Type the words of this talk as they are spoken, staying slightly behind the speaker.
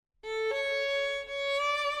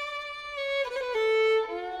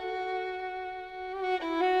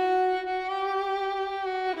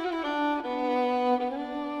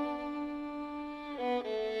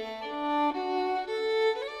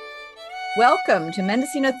Welcome to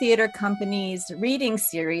Mendocino Theater Company's reading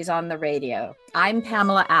series on the radio. I'm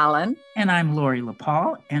Pamela Allen. And I'm Lori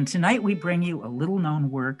LaPaul, and tonight we bring you a little-known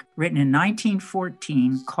work written in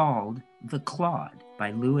 1914 called The Clod by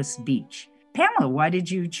Lewis Beach. Pamela, why did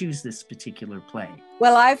you choose this particular play?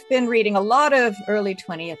 Well, I've been reading a lot of early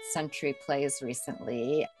 20th century plays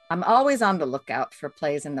recently. I'm always on the lookout for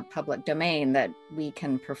plays in the public domain that we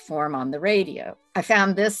can perform on the radio. I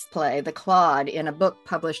found this play, The Clod, in a book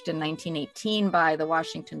published in 1918 by the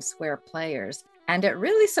Washington Square Players. And it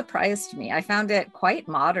really surprised me. I found it quite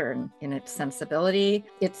modern in its sensibility.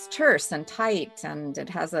 It's terse and tight, and it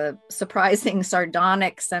has a surprising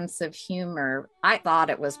sardonic sense of humor. I thought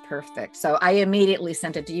it was perfect. So I immediately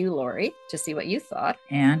sent it to you, Lori, to see what you thought.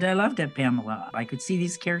 And I loved it, Pamela. I could see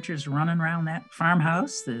these characters running around that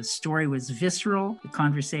farmhouse. The story was visceral. The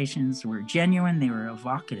conversations were genuine. They were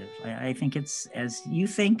evocative. I think it's, as you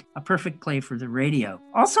think, a perfect play for the radio.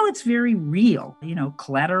 Also, it's very real.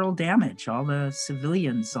 Collateral damage, all the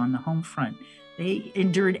civilians on the home front. They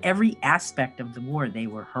endured every aspect of the war. They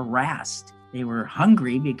were harassed. They were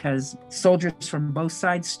hungry because soldiers from both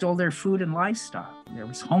sides stole their food and livestock. There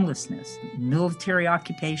was homelessness, military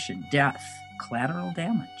occupation, death, collateral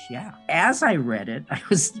damage. Yeah. As I read it, I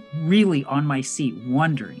was really on my seat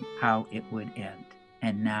wondering how it would end.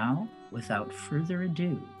 And now, without further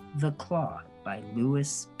ado, The Clod by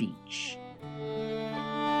Lewis Beach.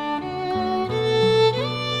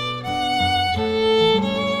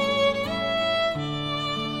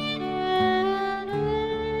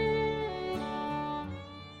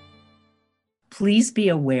 Please be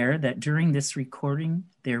aware that during this recording,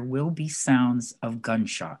 there will be sounds of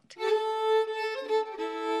gunshot.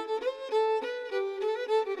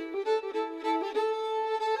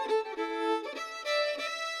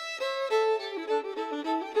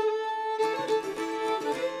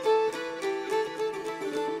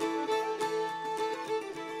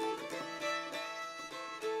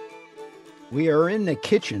 We are in the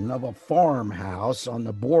kitchen of a farmhouse on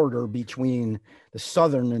the border between the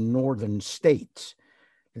southern and northern states.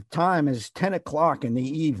 The time is 10 o'clock in the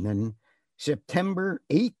evening, September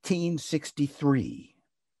 1863.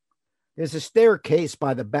 There's a staircase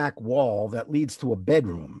by the back wall that leads to a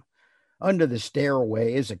bedroom. Under the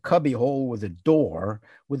stairway is a cubbyhole with a door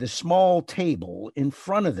with a small table in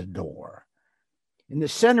front of the door. In the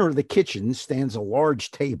center of the kitchen stands a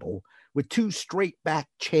large table with two straight-back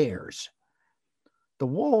chairs. The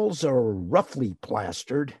walls are roughly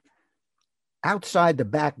plastered. Outside the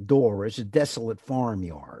back door is a desolate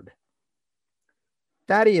farmyard.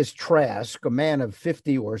 Thaddeus Trask, a man of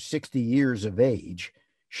 50 or 60 years of age,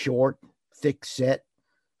 short, thick-set,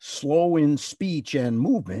 slow in speech and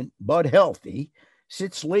movement, but healthy,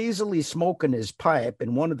 sits lazily smoking his pipe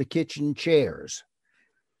in one of the kitchen chairs.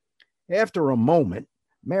 After a moment,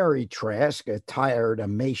 Mary Trask, a tired,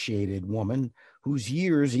 emaciated woman whose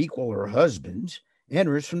years equal her husband's,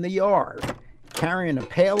 enters from the yard, carrying a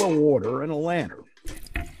pail of water and a lantern.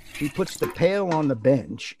 He puts the pail on the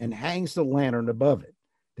bench and hangs the lantern above it,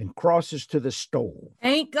 then crosses to the stove.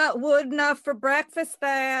 Ain't got wood enough for breakfast,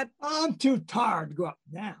 Thad. I'm too tired to go up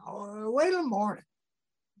now. Wait till morning.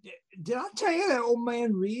 Did I tell you that old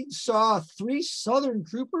man Reed saw 3 Southern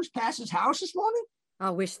troopers pass his house this morning?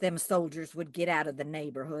 I wish them soldiers would get out of the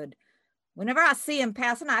neighborhood. Whenever I see 'em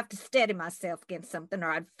passing, I have to steady myself against something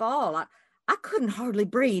or I'd fall. I couldn't hardly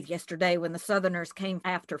breathe yesterday when the Southerners came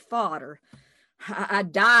after fodder.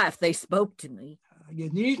 I'd die if they spoke to me. You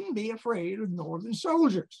needn't be afraid of Northern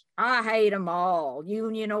soldiers. I hate 'em all,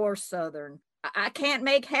 Union or Southern. I can't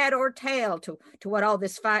make head or tail to what all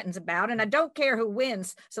this fighting's about, and I don't care who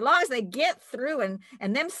wins, so long as they get through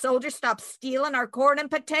and them soldiers stop stealing our corn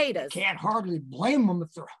and potatoes. Can't hardly blame them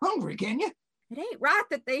if they're hungry, can you? It ain't right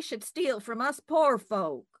that they should steal from us poor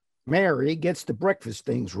folk. Mary gets the breakfast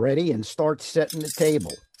things ready and starts setting the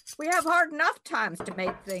table. We have hard enough times to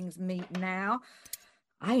make things meet now.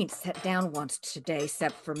 I ain't sat down once today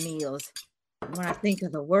except for meals. When I think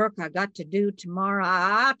of the work I got to do tomorrow,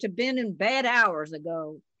 I ought to have been in bed hours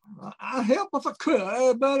ago. I'll help if I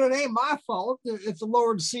could, but it ain't my fault if the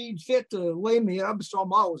Lord seemed fit to lay me up so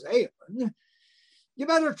I'm always ailing. You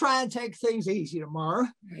better try and take things easy tomorrow.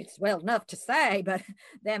 It's well enough to say, but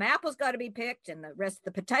them apples got to be picked and the rest of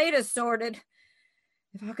the potatoes sorted.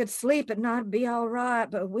 If I could sleep at night, it'd be all right,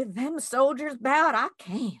 but with them soldiers about, I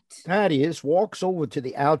can't. Thaddeus walks over to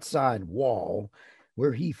the outside wall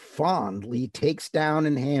where he fondly takes down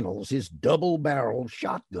and handles his double-barreled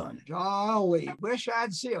shotgun. Golly, wish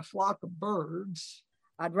I'd see a flock of birds.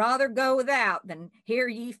 I'd rather go without than hear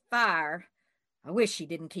ye fire. I wish he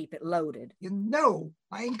didn't keep it loaded. You know,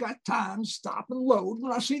 I ain't got time to stop and load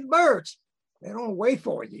when I see the birds. They don't wait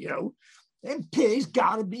for you, you know. Them pigs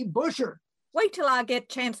gotta be butchered. Wait till I get a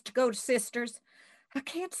chance to go to Sister's. I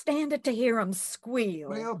can't stand it to hear 'em squeal.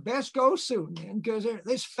 Well, best go soon then, because they're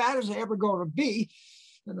as fat as they're ever gonna be,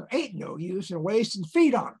 and there ain't no use in wasting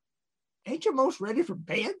feed on them. Ain't you most ready for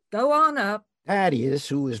bed? Go on up. Thaddeus,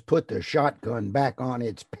 who has put the shotgun back on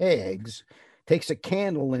its pegs, takes a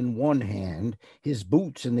candle in one hand, his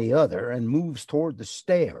boots in the other, and moves toward the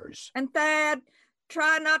stairs. And Thad,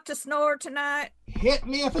 try not to snore tonight. Hit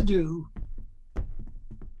me if I do.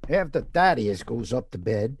 After Thaddeus goes up to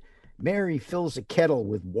bed, Mary fills a kettle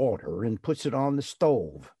with water and puts it on the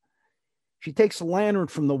stove. She takes a lantern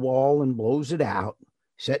from the wall and blows it out,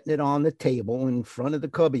 setting it on the table in front of the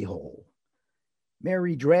cubbyhole.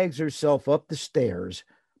 Mary drags herself up the stairs,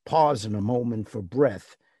 pausing a moment for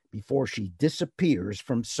breath before she disappears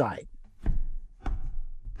from sight.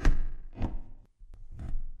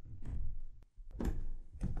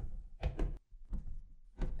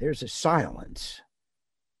 There's a silence.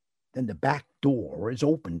 Then the back door is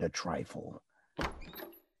opened a trifle.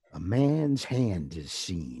 A man's hand is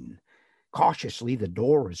seen. Cautiously, the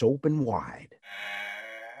door is opened wide.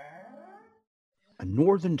 A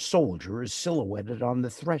Northern soldier is silhouetted on the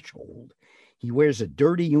threshold. He wears a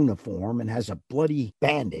dirty uniform and has a bloody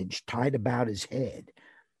bandage tied about his head.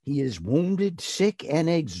 He is wounded, sick, and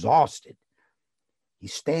exhausted. He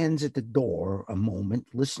stands at the door a moment,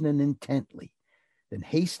 listening intently, then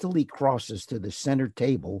hastily crosses to the center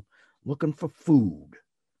table, looking for food.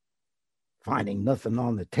 Finding nothing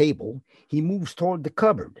on the table, he moves toward the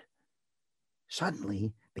cupboard.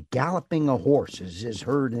 Suddenly, the galloping of horses is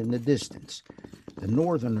heard in the distance. The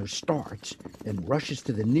Northerner starts, then rushes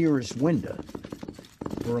to the nearest window.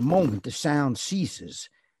 For a moment, the sound ceases.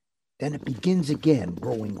 Then it begins again,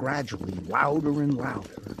 growing gradually louder and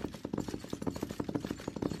louder.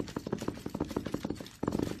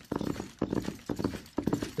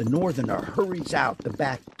 The Northerner hurries out the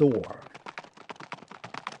back door.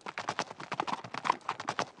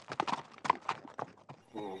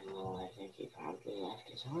 I think he probably left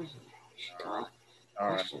his horse in there. We should go.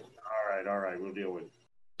 All right, we'll deal with it.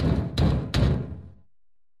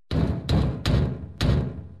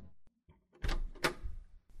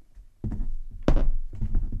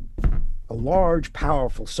 A large,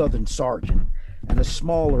 powerful Southern sergeant and a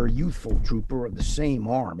smaller, youthful trooper of the same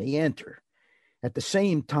army enter. At the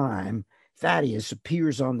same time, Thaddeus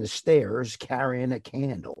appears on the stairs carrying a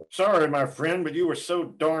candle. Sorry, my friend, but you were so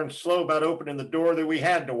darn slow about opening the door that we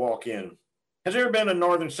had to walk in. Has there been a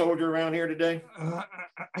Northern soldier around here today? I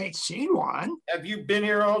ain't seen one. Have you been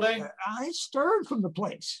here all day? I stirred from the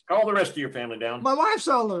place. Call the rest of your family down. My wife's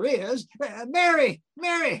all there is. Mary,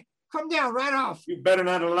 come down right off. You better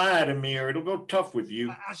not lie to me or it'll go tough with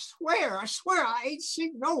you. I swear, I ain't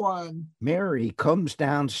seen no one. Mary comes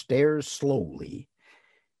downstairs slowly.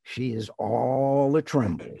 She is all a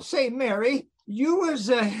tremble. Say, Mary, you was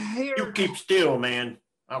here. You keep still, man.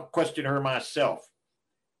 I'll question her myself.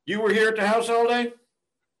 You were here at the house all day?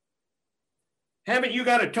 Haven't you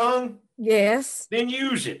got a tongue? Yes. Then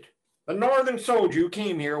use it. The Northern soldier who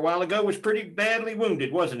came here a while ago was pretty badly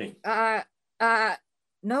wounded, wasn't he?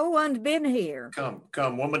 No one's been here.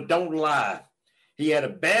 Come, woman, don't lie. He had a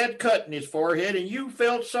bad cut in his forehead and you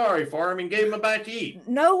felt sorry for him and gave him a bite to eat.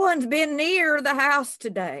 No one's been near the house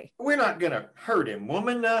today. We're not going to hurt him,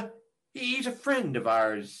 woman. He's a friend of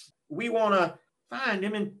ours. We want to find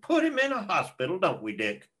him and put him in a hospital, don't we,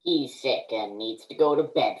 Dick? He's sick and needs to go to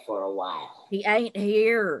bed for a while. He ain't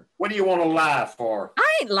here. What do you want to lie for?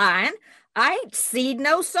 I ain't lying. I ain't seed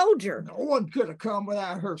no soldier. No one could have come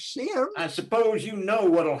without her seeing him. I suppose you know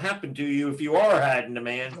what'll happen to you if you are hiding the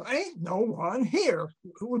man. There ain't no one here.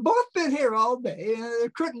 We've both been here all day, and there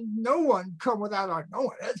couldn't no one come without our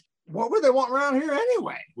knowing it. What would they want around here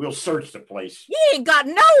anyway? We'll search the place. You ain't got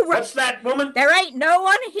no What's that, woman? There ain't no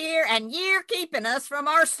one here, and you're keeping us from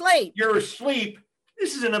our sleep. You're asleep.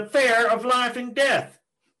 This is an affair of life and death.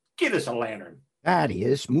 Get us a lantern.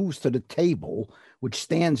 Thaddeus moves to the table, which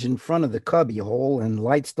stands in front of the cubbyhole, and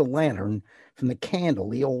lights the lantern from the candle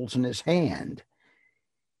he holds in his hand.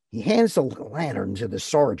 He hands the lantern to the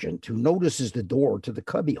sergeant, who notices the door to the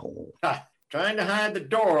cubbyhole. Trying to hide the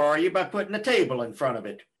door, are you, by putting a table in front of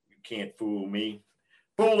it? You can't fool me.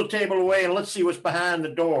 Pull the table away and let's see what's behind the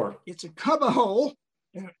door. It's a cubbyhole,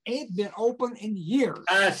 and it ain't been open in years.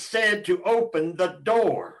 I said to open the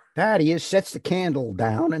door. Thaddeus sets the candle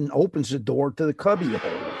down and opens the door to the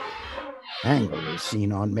cubbyhole. Anger is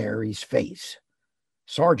seen on Mary's face.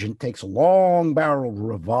 Sergeant takes a long-barreled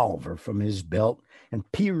revolver from his belt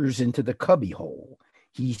and peers into the cubbyhole.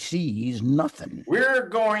 He sees nothing. We're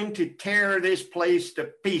going to tear this place to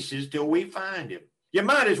pieces till we find him. You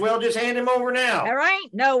might as well just hand him over now. There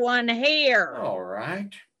ain't no one here. All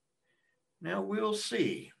right. Now we'll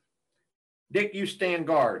see. Dick, you stand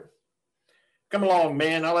guard. Come along,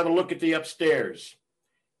 man. I'll have a look at the upstairs.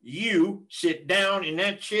 You sit down in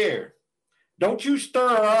that chair. Don't you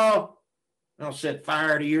stir, or I'll set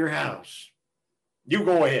fire to your house. You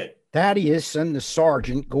go ahead. Thaddeus and the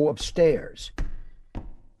sergeant go upstairs.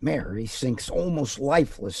 Mary sinks almost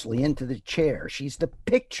lifelessly into the chair. She's the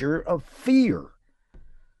picture of fear.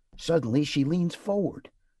 Suddenly, she leans forward.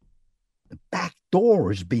 The back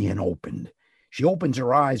door is being opened. She opens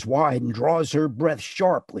her eyes wide and draws her breath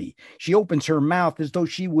sharply. She opens her mouth as though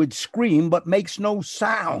she would scream, but makes no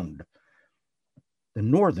sound. The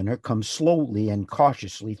northerner comes slowly and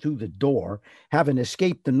cautiously through the door, having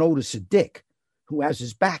escaped the notice of Dick, who has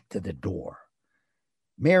his back to the door.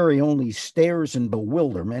 Mary only stares in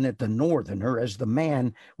bewilderment at the northerner as the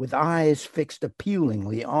man, with eyes fixed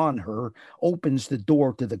appealingly on her, opens the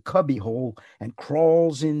door to the cubbyhole and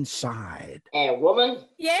crawls inside. Hey, woman,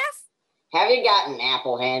 Yes? have you got an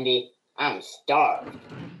apple handy? I'm starved.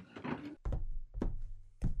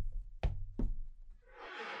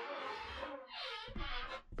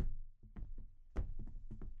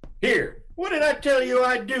 Here, what did I tell you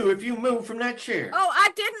I'd do if you moved from that chair? Oh, I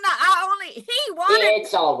didn't. He wanted.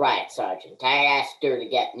 It's all right, Sergeant. I asked her to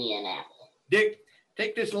get me an apple. Dick,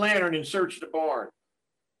 take this lantern and search the barn.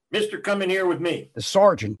 Mister, come in here with me. The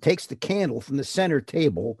sergeant takes the candle from the center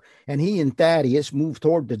table, and he and Thaddeus move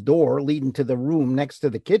toward the door leading to the room next to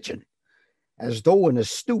the kitchen. As though in a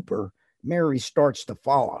stupor, Mary starts to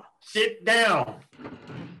follow. Sit down.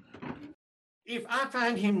 If I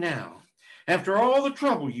find him now, after all the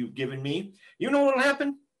trouble you've given me, you know what'll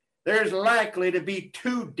happen? There's likely to be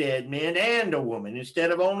 2 dead men and a woman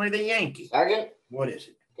instead of only the Yankee. Sergeant, What is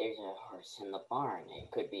it? there's a horse in the barn.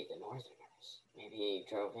 It could be the northerners. Maybe he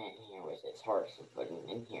drove in here with his horse and put him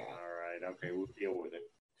in here. All right, okay, we'll deal with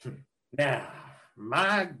it. Now,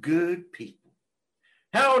 my good people,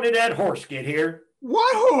 how did that horse get here?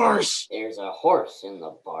 What horse? There's a horse in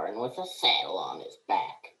the barn with a saddle on his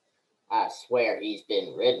back. I swear he's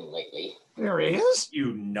been ridden lately. There he is.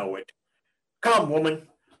 You know it. Come, woman,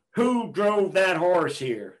 who drove that horse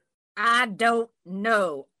here? I don't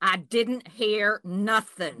know. I didn't hear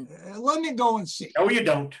nothing. Let me go and see. No, you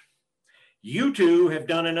don't. You two have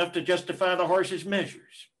done enough to justify the horse's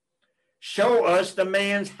measures. Show us the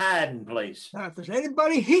man's hiding place. Now, if there's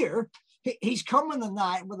anybody here, he's come in the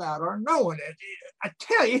night without our knowing it. I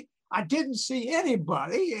tell you, I didn't see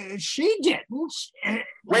anybody. She didn't.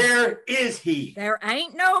 Where is he? There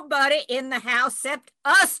ain't nobody in the house except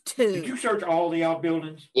us Did you two. search all the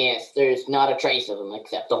outbuildings? Yes, there's not a trace of him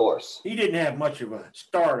except the horse. He didn't have much of a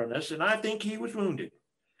start on us, and I think he was wounded.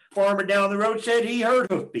 Farmer down the road said he heard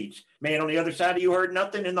hoofbeats. Man on the other side of you heard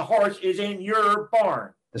nothing, and the horse is in your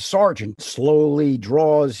barn. The sergeant slowly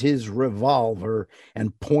draws his revolver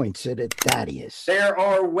and points it at Thaddeus. There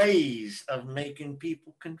are ways of making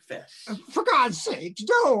people confess. For God's sake,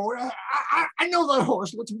 don't. I know that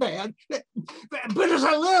horse looks bad, but as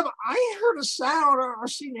I live, I ain't heard a sound or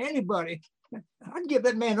seen anybody. I'd give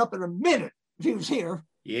that man up in a minute if he was here.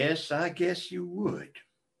 Yes, I guess you would.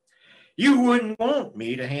 You wouldn't want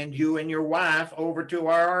me to hand you and your wife over to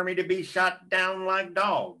our army to be shot down like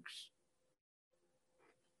dogs.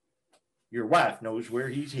 Your wife knows where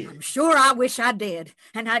he's hid. I'm sure I wish I did.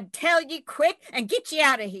 And I'd tell you quick and get you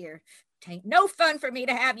out of here. Tain't no fun for me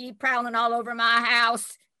to have ye prowling all over my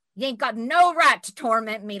house. You ain't got no right to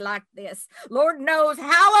torment me like this. Lord knows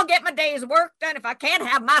how I'll get my day's work done if I can't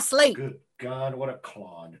have my sleep. Good God, what a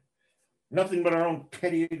clod. Nothing but our own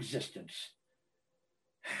petty existence.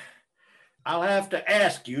 I'll have to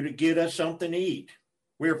ask you to get us something to eat.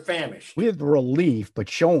 We're famished. With relief, but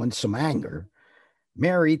showing some anger,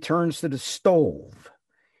 Mary turns to the stove.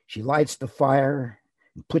 She lights the fire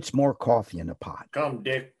and puts more coffee in the pot. Come,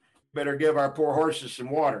 Dick. Better give our poor horses some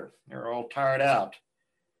water. They're all tired out.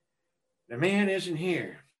 The man isn't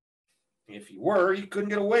here. If he were, he couldn't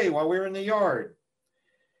get away while we were in the yard.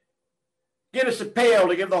 Get us a pail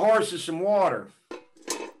to give the horses some water.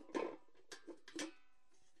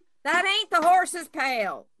 That ain't the horse's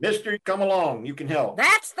pail. Mister, come along. You can help.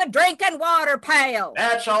 That's the drinking water pail.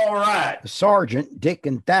 That's all right. The sergeant, Dick,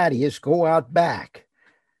 and Thaddeus go out back.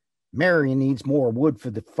 Mary needs more wood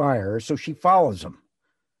for the fire, so she follows them.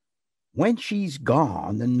 When she's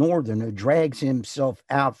gone, the northerner drags himself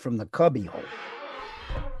out from the cubbyhole.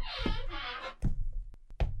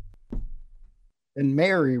 Then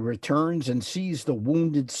Mary returns and sees the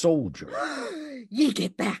wounded soldier. Ye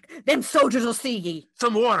get back. Them soldiers will see ye.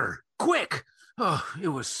 Some water, quick! Oh, it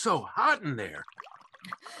was so hot in there.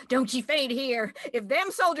 Don't ye faint here. If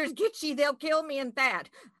them soldiers get ye, they'll kill me and Thad.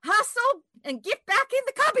 Hustle and get back in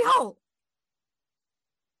the cubby hole.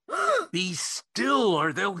 Be still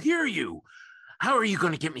or they'll hear you. How are you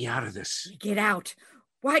going to get me out of this? Get out.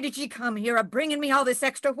 Why did ye come here, bringing me all this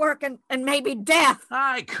extra work and maybe death?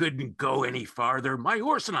 I couldn't go any farther. My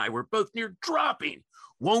horse and I were both near dropping.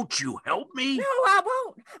 Won't you help me? No, I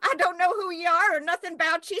won't. I don't know who ye are or nothing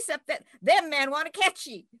about ye except that them men want to catch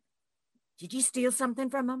ye. Did you steal something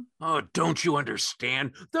from them? Oh, don't you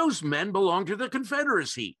understand? Those men belong to the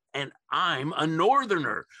Confederacy, and I'm a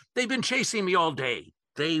Northerner. They've been chasing me all day.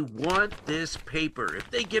 They want this paper.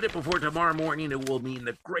 If they get it before tomorrow morning, it will mean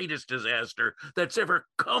the greatest disaster that's ever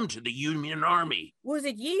come to the Union Army. Was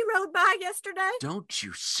it ye rode by yesterday? Don't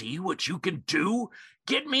you see what you can do?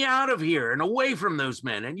 Get me out of here and away from those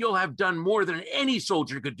men, and you'll have done more than any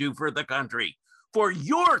soldier could do for the country. For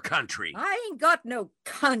your country. I ain't got no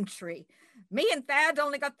country. Me and Thad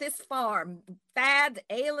only got this farm. Thad's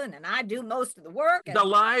ailing and I do most of the work. The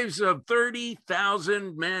lives of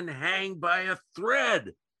 30,000 men hang by a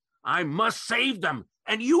thread. I must save them,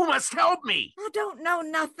 and you must help me. I don't know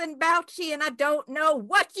nothing about you, and I don't know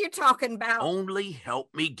what you're talking about. Only help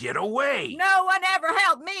me get away. No one ever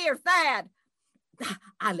helped me or Thad.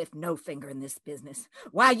 I lift no finger in this business.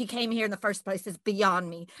 Why you came here in the first place is beyond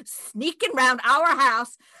me. Sneaking round our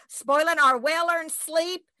house, spoiling our well-earned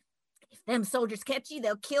sleep. If them soldiers catch you,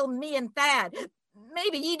 they'll kill me and Thad.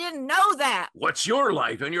 Maybe you didn't know that. What's your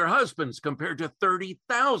life and your husband's compared to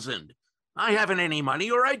 30,000? I haven't any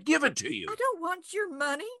money or I'd give it to you. I don't want your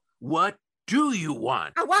money. What do you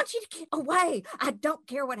want? I want you to get away. I don't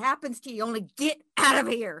care what happens to you. Only get out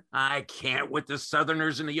of here. I can't with the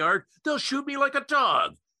Southerners in the yard. They'll shoot me like a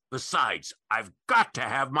dog. Besides, I've got to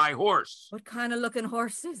have my horse. What kind of looking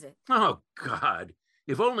horse is it? Oh, God.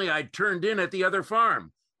 If only I'd turned in at the other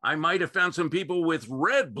farm. I might have found some people with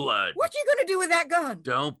red blood. What you gonna do with that gun?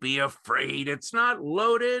 Don't be afraid. It's not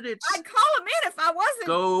loaded. I'd call them in if I wasn't.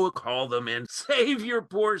 Go call them in. Save your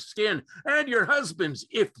poor skin and your husband's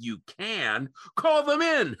if you can. Call them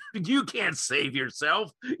in. You can't save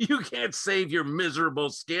yourself. You can't save your miserable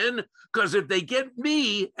skin. Because if they get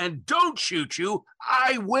me and don't shoot you,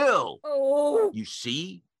 I will. Oh. You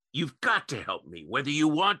see, you've got to help me, whether you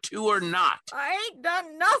want to or not. I ain't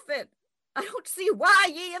done nothing. I don't see why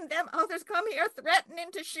ye and them others come here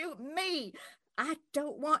threatening to shoot me. I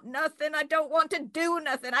don't want nothing. I don't want to do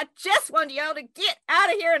nothing. I just want y'all to get out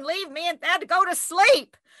of here and leave me and Thad to go to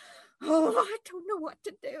sleep. Oh, I don't know what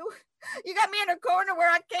to do. You got me in a corner where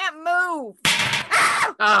I can't move.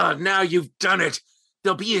 Ah, now you've done it.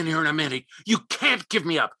 They'll be in here in a minute. You can't give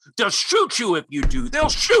me up. They'll shoot you if you do. They'll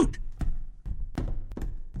shoot.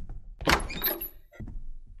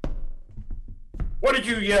 What did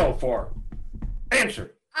you yell for?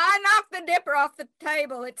 Answer. I knocked the dipper off the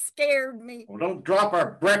table. It scared me. Well, don't drop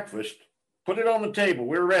our breakfast. Put it on the table.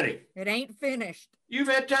 We're ready. It ain't finished. You've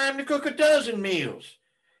had time to cook a dozen meals.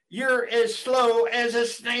 You're as slow as a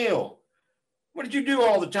snail. What did you do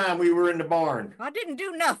all the time we were in the barn? I didn't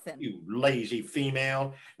do nothing. You lazy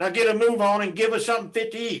female. Now get a move on and give us something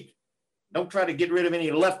fit to eat. Don't try to get rid of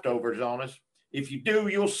any leftovers on us. If you do,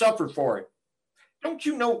 you'll suffer for it. Don't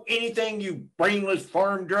you know anything, you brainless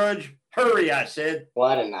farm drudge? Hurry, I said.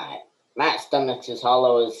 What a night. My stomach's as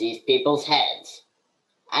hollow as these people's heads.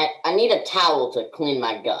 I need a towel to clean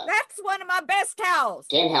my gut. That's one of my best towels.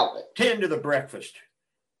 Can't help it. Tend to the breakfast.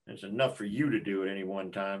 There's enough for you to do at any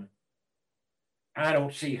one time. I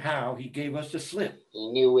don't see how he gave us the slip.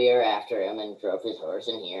 He knew we were after him and drove his horse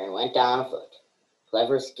in here and went down afoot.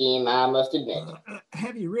 Clever scheme, I must admit.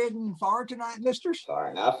 Have you ridden far tonight, misters? Far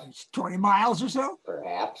enough. It's 20 miles or so.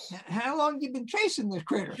 Perhaps. How long have you been chasing this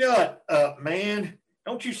critter? Shut up, man.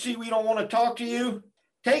 Don't you see we don't want to talk to you?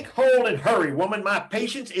 Take hold and hurry, woman. My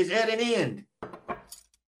patience is at an end.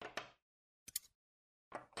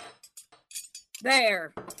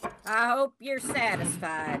 There. I hope you're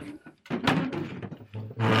satisfied.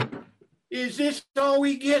 Is this all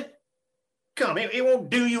we get? Come, it won't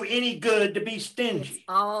do you any good to be stingy. It's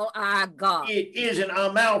all I got. It isn't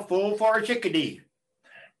a mouthful for a chickadee.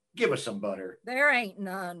 Give us some butter. There ain't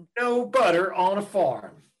none. No butter on a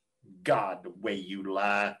farm. God, the way you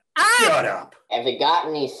lie. Shut up. Have you got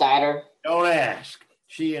any cider? Don't ask.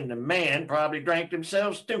 She and the man probably drank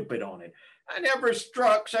themselves stupid on it. I never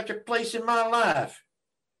struck such a place in my life.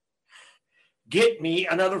 Get me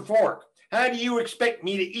another fork. How do you expect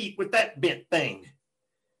me to eat with that bent thing?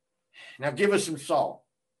 Now give us some salt.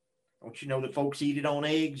 Don't you know that folks eat it on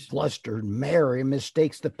eggs? Flustered Mary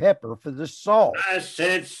mistakes the pepper for the salt. I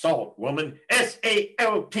said salt, woman.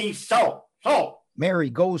 S-A-L-T, salt. Salt. Mary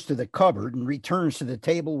goes to the cupboard and returns to the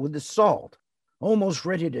table with the salt. Almost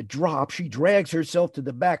ready to drop, she drags herself to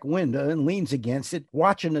the back window and leans against it,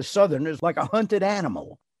 watching the Southerners like a hunted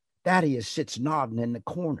animal. Thaddeus sits nodding in the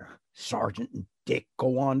corner. Sergeant and Dick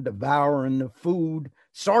go on devouring the food.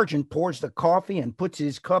 Sergeant pours the coffee and puts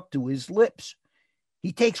his cup to his lips.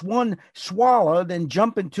 He takes one swallow, then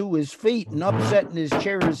jumping to his feet and upsetting his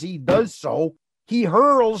chair as he does so, he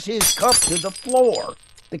hurls his cup to the floor.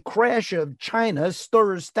 The crash of china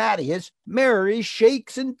stirs Thaddeus. Mary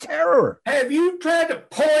shakes in terror. Have you tried to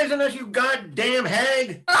poison us, you goddamn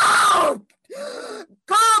hag? Oh!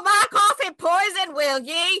 Call my coffee poison, will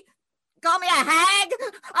ye? Call me a hag?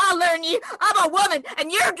 I'll learn you. I'm a woman,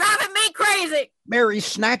 and you're driving me crazy. Mary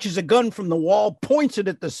snatches a gun from the wall, points it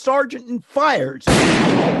at the sergeant, and fires.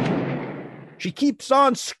 She keeps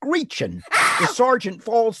on screeching. The sergeant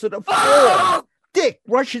falls to the floor. Dick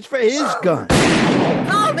rushes for his gun.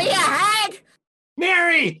 Call me a hag?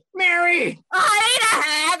 Mary! Mary! I ain't a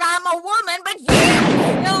hag. I'm a woman, but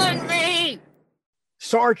you're killing me.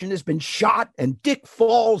 Sergeant has been shot, and Dick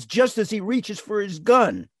falls just as he reaches for his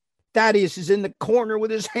gun. Thaddeus is in the corner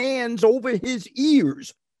with his hands over his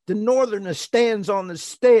ears. The Northerner stands on the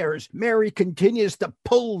stairs. Mary continues to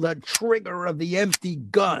pull the trigger of the empty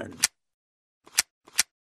gun.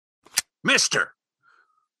 Mister,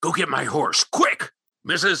 go get my horse, quick!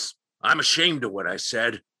 Mrs., I'm ashamed of what I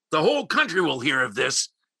said. The whole country will hear of this,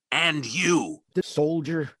 and you. The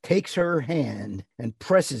soldier takes her hand and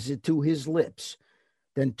presses it to his lips,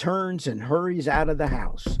 then turns and hurries out of the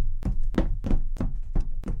house.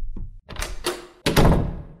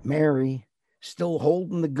 Mary, still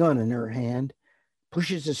holding the gun in her hand,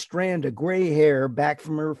 pushes a strand of gray hair back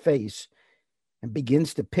from her face and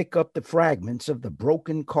begins to pick up the fragments of the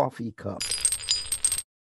broken coffee cup.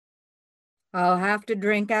 I'll have to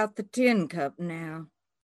drink out the tin cup now.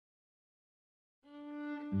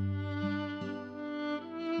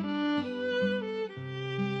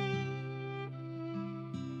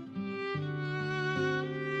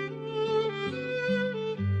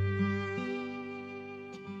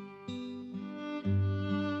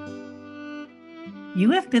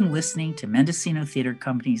 You have been listening to Mendocino Theater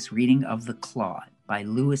Company's reading of The Clod by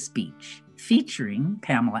Lewis Beach, featuring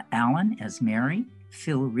Pamela Allen as Mary,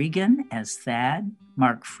 Phil Regan as Thad,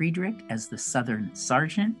 Mark Friedrich as the Southern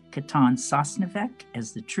Sergeant, Katan Sosnovec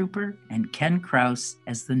as the Trooper, and Ken Krause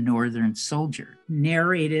as the Northern Soldier,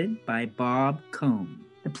 narrated by Bob Cohn.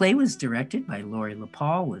 The play was directed by Lori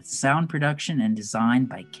LaPaul with sound production and design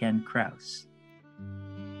by Ken Krause.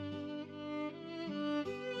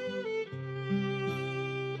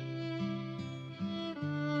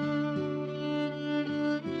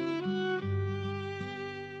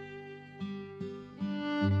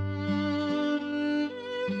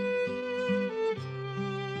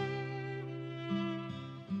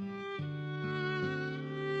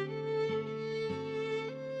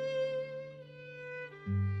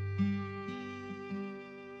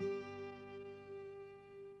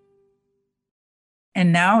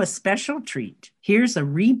 And now a special treat. Here's a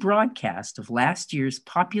rebroadcast of last year's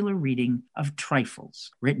popular reading of Trifles,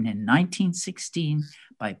 written in 1916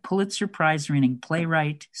 by Pulitzer Prize-winning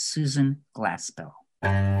playwright Susan Glaspell.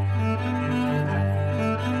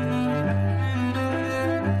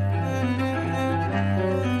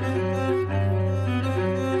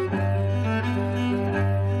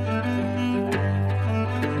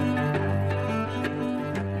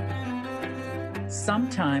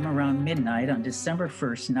 Sometime around midnight on December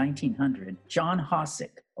 1st, 1900, John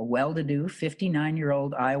Hosick, a well-to-do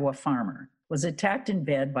 59-year-old Iowa farmer, was attacked in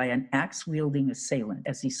bed by an axe-wielding assailant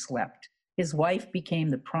as he slept. His wife became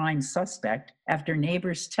the prime suspect after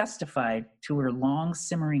neighbors testified to her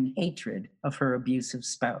long-simmering hatred of her abusive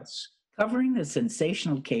spouse. Covering the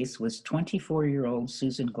sensational case was 24-year-old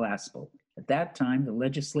Susan Glaspell, at that time the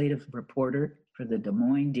legislative reporter for the Des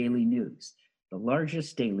Moines Daily News, the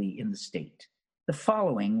largest daily in the state. The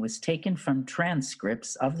following was taken from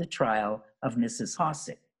transcripts of the trial of Mrs.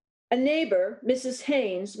 Hosick. A neighbor, Mrs.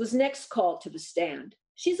 Haynes, was next called to the stand.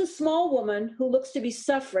 She's a small woman who looks to be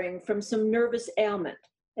suffering from some nervous ailment.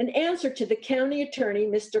 In answer to the county attorney,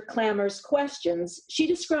 Mr. Clammer's questions, she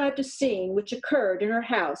described a scene which occurred in her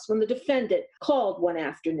house when the defendant called one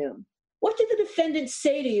afternoon. "What did the defendant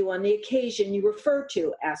say to you on the occasion you refer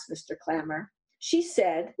to?" asked Mr. Clammer. She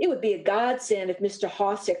said it would be a godsend if Mr.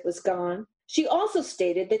 Hosick was gone. She also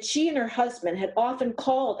stated that she and her husband had often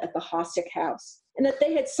called at the Hosick house, and that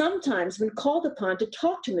they had sometimes been called upon to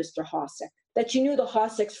talk to Mr. Hosick, that she knew the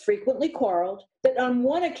Hosicks frequently quarreled, that on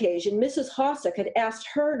one occasion Mrs. Hosick had asked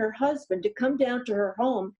her and her husband to come down to her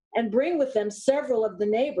home and bring with them several of the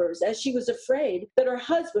neighbors, as she was afraid that her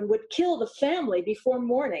husband would kill the family before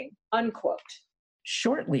morning, unquote.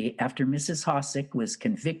 Shortly after Mrs. Hossick was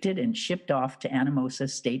convicted and shipped off to Anamosa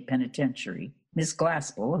State Penitentiary, Miss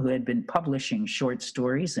Glaspell, who had been publishing short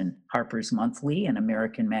stories in Harper's Monthly and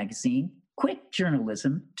American Magazine, quit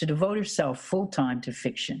journalism to devote herself full-time to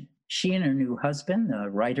fiction. She and her new husband, the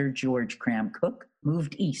writer George Cram Cook,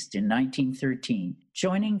 moved east in 1913,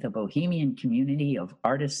 joining the bohemian community of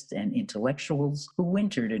artists and intellectuals who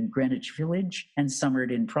wintered in Greenwich Village and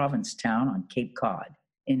summered in Provincetown on Cape Cod.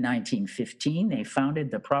 In 1915, they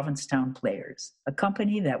founded the Provincetown Players, a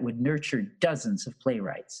company that would nurture dozens of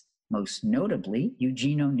playwrights, most notably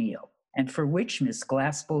Eugene O'Neill, and for which Miss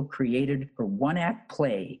Glaspell created her one-act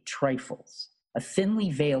play, Trifles, a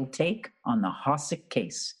thinly veiled take on the Hossick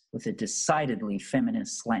case with a decidedly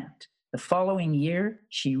feminist slant. The following year,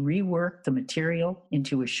 she reworked the material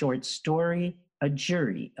into a short story, A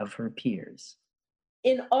Jury of Her Peers.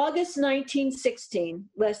 In August 1916,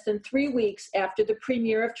 less than 3 weeks after the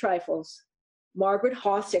premiere of Trifles, Margaret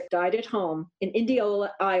Hossick died at home in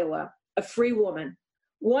Indianola, Iowa, a free woman.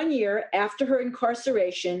 1 year after her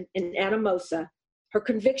incarceration in Anamosa, her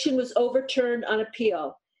conviction was overturned on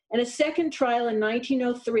appeal, and a second trial in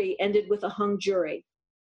 1903 ended with a hung jury.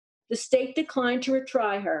 The state declined to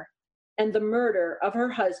retry her, and the murder of her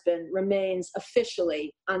husband remains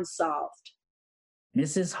officially unsolved.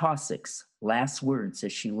 Mrs. Hossick's last words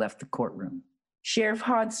as she left the courtroom. Sheriff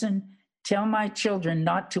Hodson, tell my children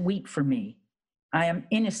not to weep for me. I am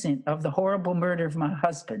innocent of the horrible murder of my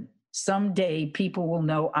husband. Someday people will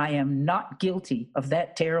know I am not guilty of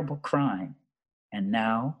that terrible crime. And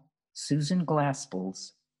now, Susan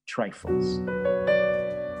Glaspell's Trifles.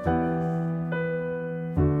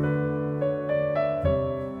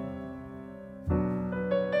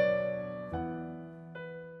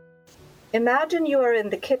 Imagine you are in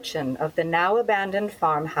the kitchen of the now abandoned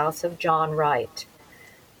farmhouse of John Wright.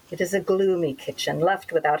 It is a gloomy kitchen,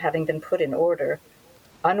 left without having been put in order.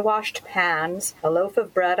 Unwashed pans, a loaf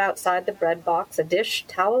of bread outside the bread box, a dish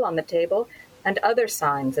towel on the table, and other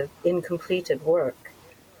signs of incompleted work.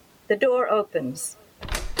 The door opens.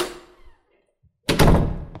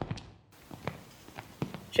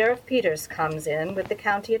 Sheriff Peters comes in with the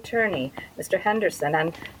county attorney, Mr. Henderson,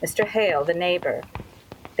 and Mr. Hale, the neighbor.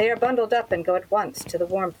 They are bundled up and go at once to the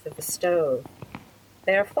warmth of the stove.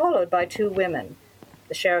 They are followed by two women,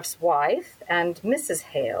 the sheriff's wife and Mrs.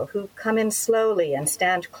 Hale, who come in slowly and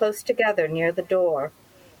stand close together near the door.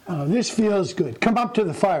 Oh, this feels good. Come up to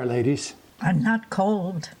the fire, ladies. I'm not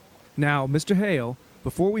cold. Now, Mr. Hale,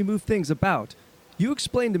 before we move things about, you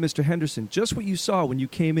explained to Mr. Henderson just what you saw when you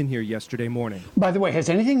came in here yesterday morning. By the way, has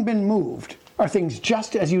anything been moved? Are things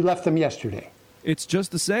just as you left them yesterday? It's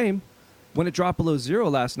just the same. When it dropped below zero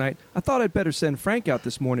last night, I thought I'd better send Frank out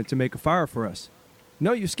this morning to make a fire for us.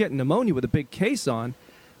 No use getting pneumonia with a big case on,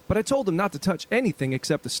 but I told him not to touch anything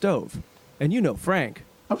except the stove. And you know Frank.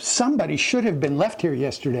 Oh, somebody should have been left here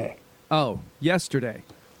yesterday. Oh, yesterday.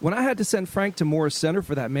 When I had to send Frank to Morris Center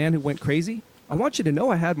for that man who went crazy, I want you to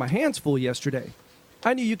know I had my hands full yesterday.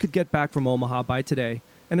 I knew you could get back from Omaha by today,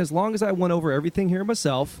 and as long as I went over everything here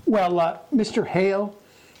myself... Well, Mr. Hale,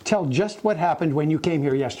 tell just what happened when you came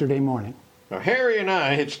here yesterday morning. Now, Harry and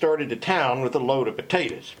I had started to town with a load of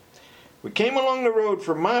potatoes. We came along the road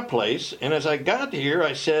from my place, and as I got here,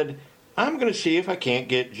 I said, I'm going to see if I can't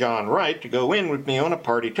get John Wright to go in with me on a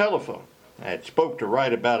party telephone. I had spoke to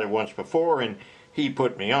Wright about it once before, and he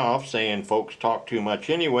put me off, saying folks talk too much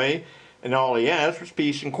anyway, and all he asked was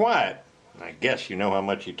peace and quiet. I guess you know how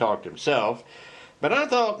much he talked himself. But I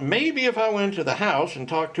thought maybe if I went to the house and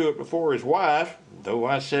talked to it before his wife, though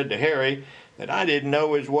I said to Harry that I didn't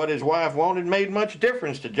know as what his wife wanted made much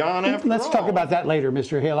difference to John after all. Let's talk about that later,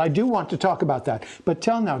 Mr. Hale. I do want to talk about that. But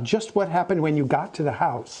tell now just what happened when you got to the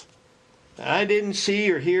house. I didn't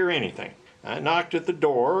see or hear anything. I knocked at the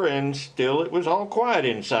door, and still it was all quiet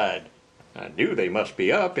inside. I knew they must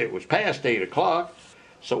be up. It was past 8 o'clock.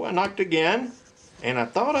 So I knocked again, and I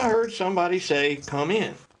thought I heard somebody say, "Come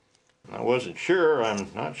in." I wasn't sure. I'm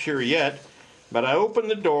not sure yet. But I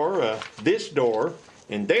opened the door, this door,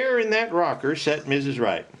 and there in that rocker sat Mrs.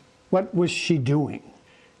 Wright. What was she doing?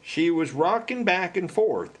 She was rocking back and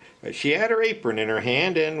forth. She had her apron in her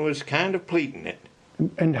hand and was kind of pleating it.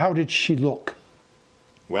 And how did she look?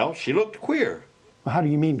 Well, she looked queer. How do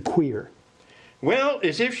you mean queer? Well,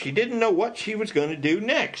 as if she didn't know what she was going to do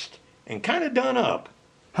next, and kind of done up.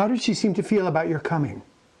 How did she seem to feel about your coming?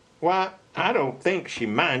 Why, I don't think she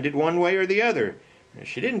minded one way or the other.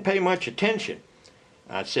 She didn't pay much attention.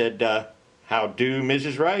 I said, "How do,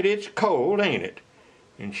 Mrs. Wright? It's cold, ain't it?"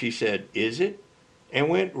 And she said, "Is it?" And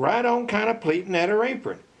went right on kind of pleating at her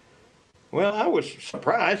apron. Well, I was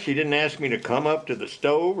surprised she didn't ask me to come up to the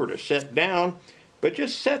stove or to sit down. but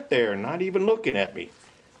just sat there, not even looking at me.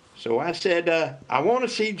 So I said, I want to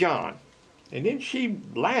see John. And then she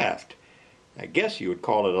laughed. I guess you would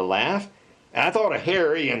call it a laugh. I thought of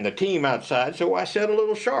Harry and the team outside, so I said a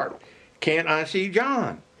little sharp, "Can't I see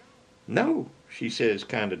John?" "No," she says,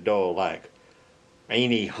 kind of dull-like.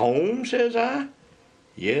 "Ain't he home?" says I.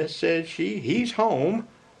 "Yes," says she, "he's home."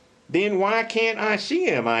 "Then why can't I see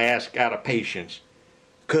him?" I asked out of patience.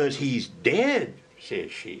 "'Cause he's dead,"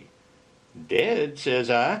 says she. "Dead?" says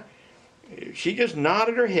I. She just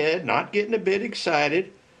nodded her head, not getting a bit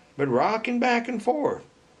excited, but rocking back and forth.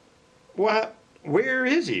 "Why, where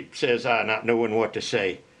is he?" says I, not knowing what to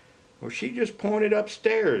say. Well, she just pointed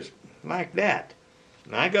upstairs, like that.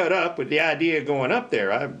 And I got up with the idea of going up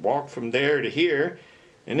there. I walked from there to here,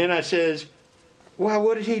 and then I says, "Why,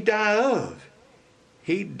 what did he die of?"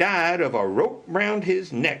 "He died of a rope round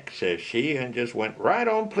his neck," says she, and just went right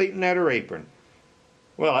on pleating at her apron.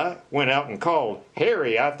 Well, I went out and called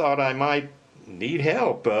Harry. I thought I might need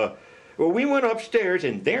help. Well, we went upstairs,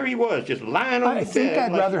 and there he was, just lying on the bed. I think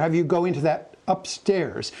I'd rather have you go into that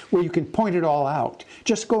upstairs where you can point it all out.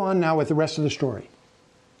 Just go on now with the rest of the story.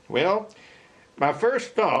 Well, my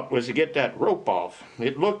first thought was to get that rope off.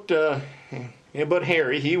 It looked, but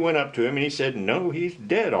Harry, he went up to him and he said, "No, he's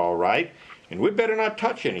dead all right, and we'd better not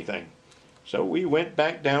touch anything." So we went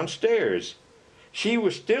back downstairs. She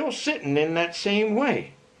was still sitting in that same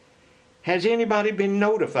way. "Has anybody been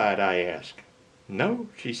notified?" I asked. "No,"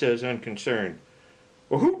 she says, unconcerned.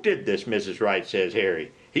 "Well, who did this, Mrs. Wright?" says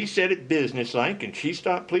Harry. He said it businesslike, and she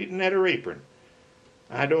stopped pleating at her apron.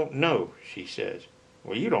 "I don't know," she says.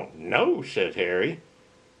 "Well, you don't know," says Harry.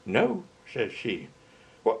 "No," says she.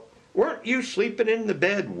 "Well, weren't you sleeping in the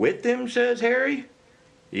bed with him?" says Harry.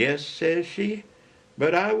 "Yes," says she,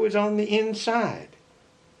 "but I was on the inside."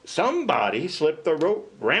 "Somebody slipped the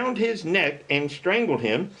rope round his neck and strangled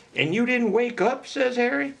him, and you didn't wake up?" says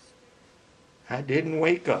Harry. "I didn't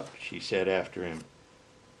wake up," she said after him.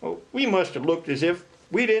 Well, we must have looked as if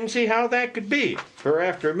we didn't see how that could be, for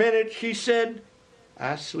after a minute she said,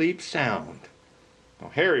 "I sleep sound."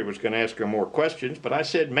 Well, Harry was going to ask her more questions, but I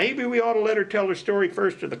said maybe we ought to let her tell her story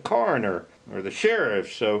first to the coroner or the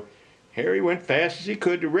sheriff, so Harry went fast as he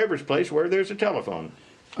could to Rivers' place where there's a telephone.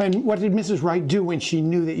 And what did Mrs. Wright do when she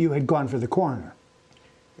knew that you had gone for the coroner?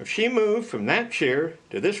 She moved from that chair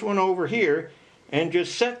to this one over here and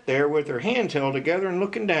just sat there with her hands held together and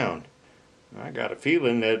looking down. I got a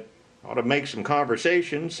feeling that ought to make some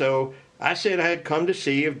conversation, so I said I had come to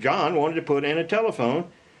see if John wanted to put in a telephone,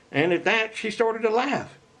 and at that she started to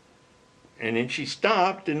laugh. And then she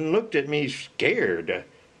stopped and looked at me scared.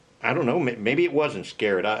 I don't know, maybe it wasn't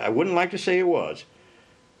scared. I wouldn't like to say it was.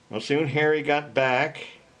 Well, soon Harry got back,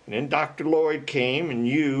 and then Dr. Lloyd came, and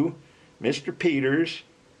you, Mr. Peters,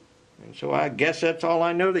 and so I guess that's all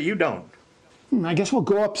I know that you don't. I guess we'll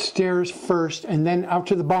go upstairs first and then out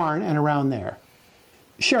to the barn and around there.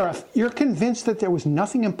 Sheriff, you're convinced that there was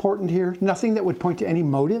nothing important here? Nothing that would point to any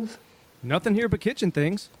motive? Nothing here but kitchen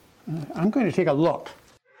things. I'm going to take a look.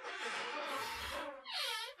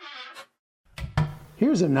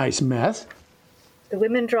 Here's a nice mess. The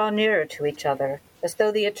women draw nearer to each other, as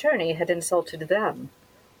though the attorney had insulted them.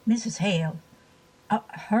 Mrs. Hale,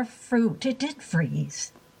 her fruit, it did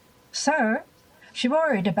freeze. Sir, she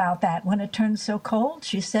worried about that when it turned so cold.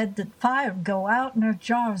 She said that fire would go out and her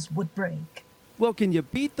jars would break. Well, can you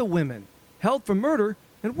beat the women? Held for murder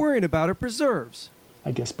and worrying about her preserves.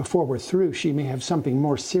 I guess before we're through, she may have something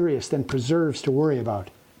more serious than preserves to worry about.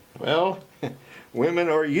 Well, women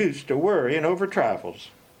are used to worrying over trifles.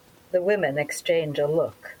 The women exchange a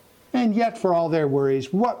look. And yet, for all their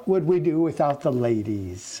worries, what would we do without the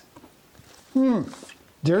ladies?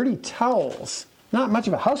 Dirty towels. Not much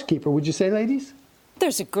of a housekeeper, would you say, ladies?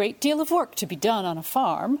 There's a great deal of work to be done on a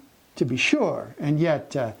farm. To be sure, and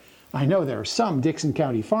yet I know there are some Dixon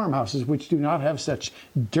County farmhouses which do not have such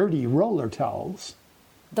dirty roller towels.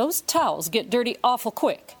 Those towels get dirty awful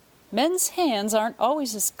quick. Men's hands aren't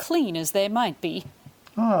always as clean as they might be.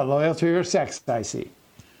 Ah, loyal to your sex, I see.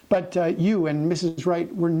 But you and Mrs.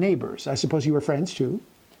 Wright were neighbors. I suppose you were friends, too?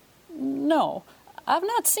 No, I've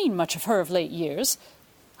not seen much of her of late years.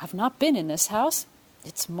 I've not been in this house.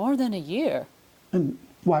 It's more than a year. And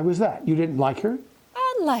why was that? You didn't like her?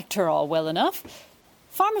 I liked her all well enough.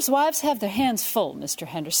 Farmers' wives have their hands full, Mr.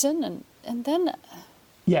 Henderson, and then...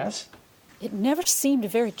 Yes? It never seemed a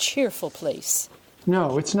very cheerful place.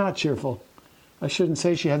 No, it's not cheerful. I shouldn't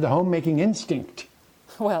say she had the homemaking instinct.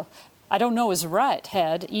 Well, I don't know as Wright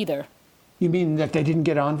had either. You mean that they didn't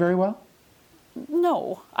get on very well?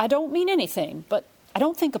 No, I don't mean anything, but I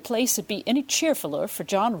don't think a place would be any cheerfuler for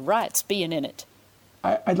John Wright's being in it.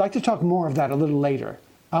 I'd like to talk more of that a little later.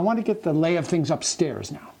 I want to get the lay of things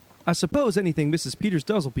upstairs now. I suppose anything Mrs. Peters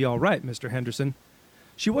does will be all right, Mr. Henderson.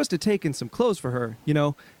 She was to take in some clothes for her,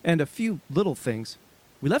 and a few little things.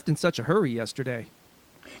 We left in such a hurry yesterday.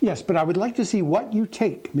 Yes, but I would like to see what you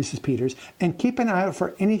take, Mrs. Peters, and keep an eye out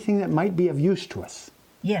for anything that might be of use to us.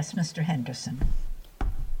 Yes, Mr. Henderson.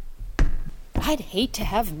 I'd hate to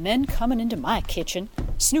have men coming into my kitchen,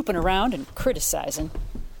 snooping around and criticizing.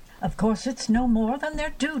 Of course, it's no more than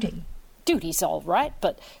their duty. Duty's all right,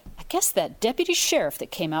 but I guess that deputy sheriff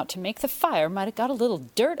that came out to make the fire might have got a little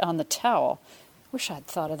dirt on the towel. Wish I'd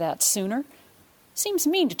thought of that sooner. Seems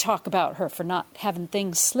mean to talk about her for not having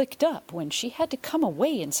things slicked up when she had to come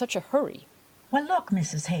away in such a hurry. Well, look,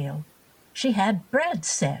 Mrs. Hale. She had bread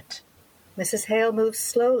set. Mrs. Hale moves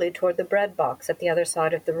slowly toward the bread box at the other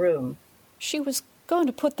side of the room. She was going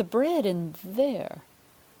to put the bread in there.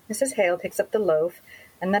 Mrs. Hale picks up the loaf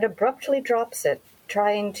and then abruptly drops it,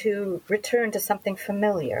 trying to return to something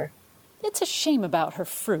familiar. It's a shame about her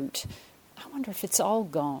fruit. I wonder if it's all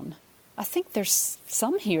gone. I think there's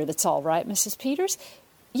some here that's all right, Mrs. Peters.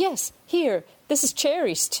 Yes, here. This is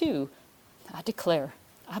cherries, too. I declare,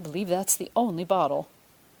 I believe that's the only bottle.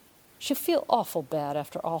 She'll feel awful bad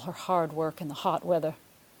after all her hard work in the hot weather.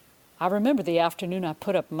 I remember the afternoon I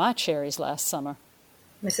put up my cherries last summer.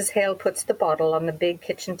 Mrs. Hale puts the bottle on the big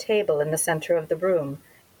kitchen table in the center of the room.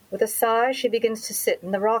 With a sigh, she begins to sit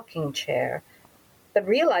in the rocking chair. But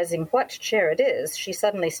realizing what chair it is, she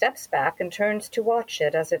suddenly steps back and turns to watch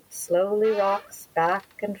it as it slowly rocks back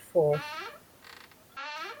and forth.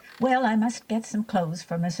 Well, I must get some clothes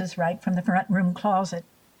for Mrs. Wright from the front room closet.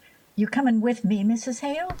 You coming with me, Mrs.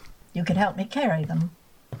 Hale? You could help me carry them.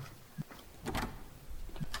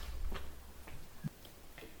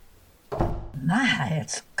 My,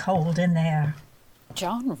 it's cold in there.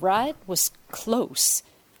 John Wright was close.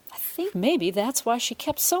 I think maybe that's why she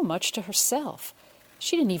kept so much to herself.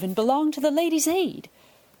 She didn't even belong to the Ladies' Aid.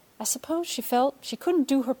 I suppose she felt she couldn't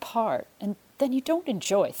do her part, and then you don't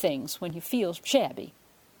enjoy things when you feel shabby.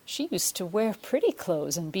 She used to wear pretty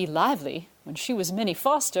clothes and be lively when she was Minnie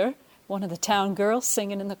Foster, one of the town girls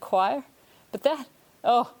singing in the choir. But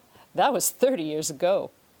that was 30 years ago.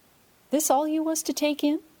 This all you was to take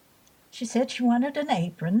in? She said she wanted an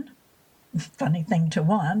apron. Funny thing to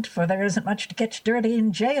want, for there isn't much to get you dirty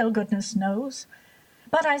in jail, goodness knows.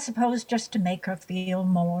 But I suppose just to make her feel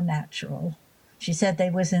more natural. She said they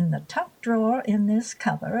was in the top drawer in this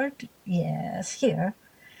cupboard. Yes, here.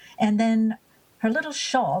 And then her little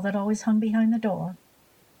shawl that always hung behind the door.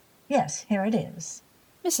 Yes, here it is.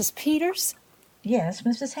 Mrs. Peters? Yes,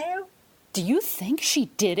 Mrs. Hale? Do you think she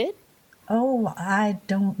did it? Oh, I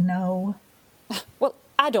don't know. Well,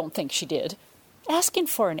 I don't think she did. Asking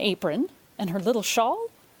for an apron and her little shawl?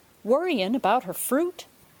 Worrying about her fruit?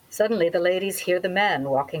 Suddenly the ladies hear the men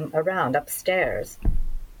walking around upstairs.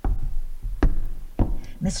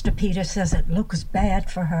 Mr. Peters says it looks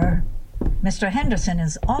bad for her. Mr. Henderson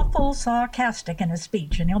is awful sarcastic in his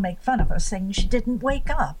speech, and he'll make fun of her, saying she didn't wake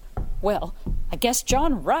up. Well, I guess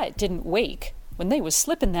John Wright didn't wake when they was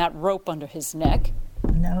slipping that rope under his neck.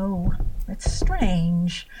 No, it's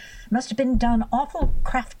strange. Must have been done awful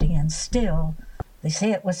crafty and still. They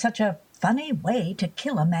say it was such a funny way to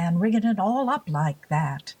kill a man, rigging it all up like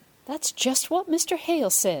that. That's just what Mr.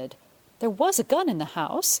 Hale said. There was a gun in the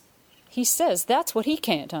house. He says that's what he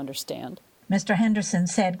can't understand. Mr. Henderson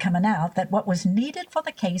said coming out that what was needed for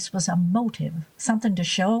the case was a motive, something to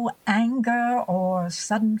show anger or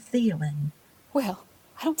sudden feeling. Well,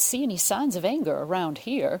 I don't see any signs of anger around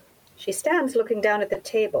here. She stands looking down at the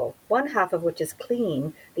table, one half of which is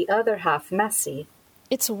clean, the other half messy.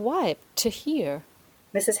 It's wiped to here.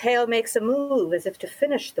 Mrs. Hale makes a move as if to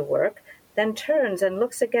finish the work, then turns and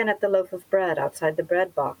looks again at the loaf of bread outside the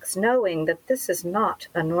bread box, knowing that this is not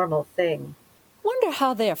a normal thing. Wonder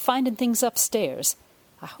how they are finding things upstairs.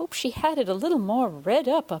 I hope she had it a little more read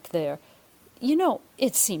up there. You know,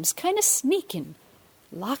 it seems kind of sneaking.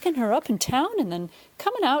 Locking her up in town and then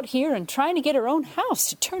coming out here and trying to get her own house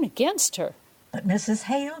to turn against her. But, Mrs.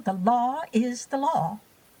 Hale, the law is the law.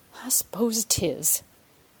 I suppose 'tis.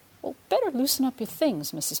 Well, better loosen up your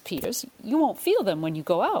things, Mrs. Peters. You won't feel them when you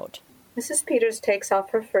go out. Mrs. Peters takes off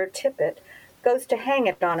her fur tippet, goes to hang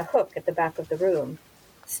it on a hook at the back of the room,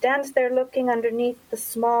 stands there looking underneath the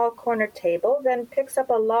small corner table, then picks up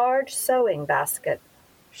a large sewing basket.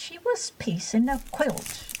 She was piecing a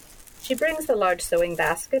quilt. She brings the large sewing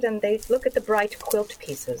basket, and they look at the bright quilt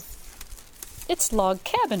pieces. It's log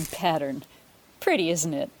cabin pattern. Pretty,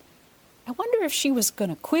 isn't it? I wonder if she was going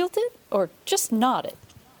to quilt it or just knot it.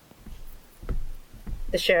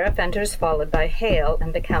 The sheriff enters, followed by Hale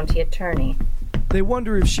and the county attorney. They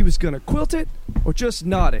wonder if she was going to quilt it or just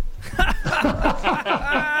knot it.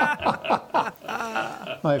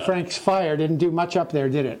 Well, Frank's fire didn't do much up there,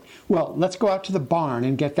 did it? Well, let's go out to the barn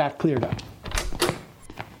and get that cleared up.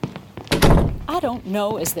 I don't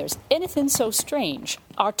know as there's anything so strange.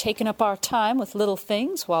 Our taking up our time with little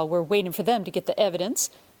things while we're waiting for them to get the evidence.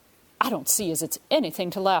 I don't see as it's anything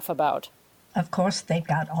to laugh about. Of course, they've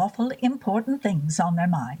got awful important things on their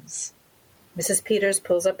minds. Mrs. Peters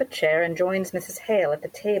pulls up a chair and joins Mrs. Hale at the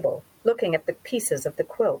table, looking at the pieces of the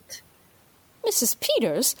quilt. Mrs.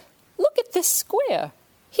 Peters, look at this square.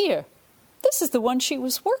 Here, this is the one she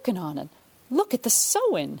was working on, and look at the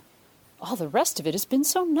sewing. All the rest of it has been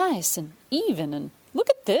so nice and even, and look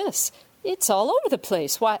at this. It's all over the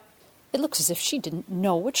place. Why, it looks as if she didn't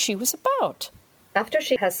know what she was about. After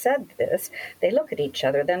she has said this, they look at each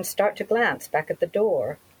other, then start to glance back at the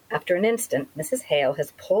door. After an instant, Mrs. Hale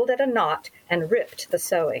has pulled at a knot and ripped the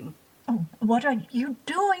sewing. Oh, what are you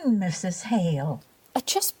doing, Mrs. Hale?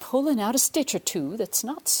 Just pulling out a stitch or two that's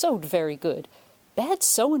not sewed very good. Bad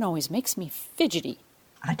sewing always makes me fidgety.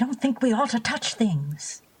 I don't think we ought to touch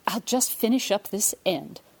things. I'll just finish up this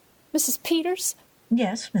end. Mrs. Peters?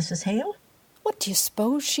 Yes, Mrs. Hale? What do you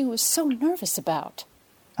suppose she was so nervous about?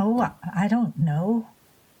 Oh, I don't know.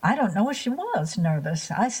 I don't know if she was nervous.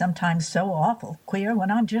 I sometimes sew awful queer when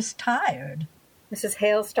I'm just tired. Mrs.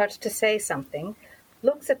 Hale starts to say something,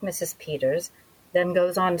 looks at Mrs. Peters, then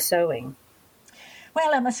goes on sewing.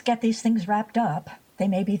 Well, I must get these things wrapped up. They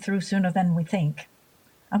may be through sooner than we think.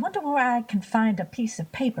 I wonder where I can find a piece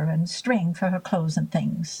of paper and string for her clothes and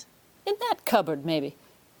things. In that cupboard, maybe.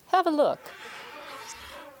 Have a look.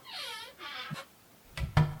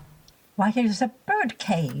 Why, here's a bird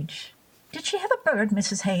cage. Did she have a bird,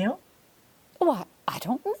 Mrs. Hale? Oh, I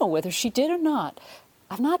don't know whether she did or not.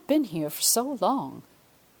 I've not been here for so long.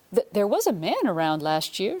 There was a man around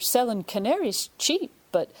last year selling canaries cheap,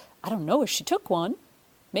 but I don't know if she took one.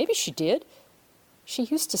 Maybe she did. She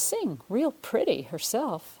used to sing real pretty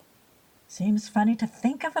herself. Seems funny to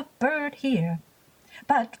think of a bird here.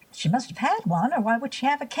 But she must have had one, or why would she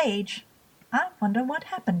have a cage? I wonder what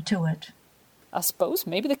happened to it. I suppose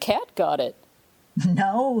maybe the cat got it.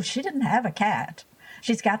 No, she didn't have a cat.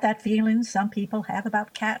 She's got that feeling some people have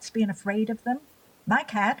about cats being afraid of them. My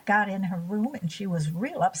cat got in her room and she was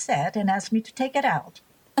real upset and asked me to take it out.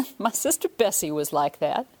 My sister Bessie was like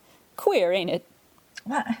that. Queer, ain't it?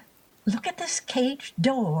 Why, look at this cage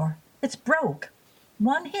door. It's broke.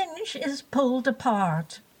 One hinge is pulled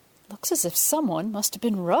apart. Looks as if someone must have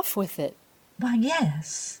been rough with it. Why,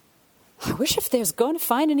 yes. I wish if there's going to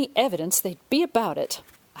find any evidence, they'd be about it.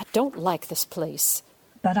 I don't like this place.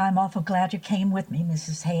 But I'm awful glad you came with me,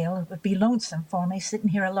 Mrs. Hale. It would be lonesome for me sitting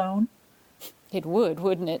here alone. It would,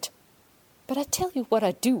 wouldn't it? But I tell you what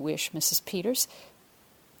I do wish, Mrs. Peters.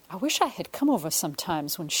 I wish I had come over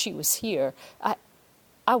sometimes when she was here.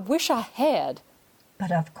 I wish I had.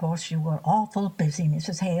 But of course you were awful busy,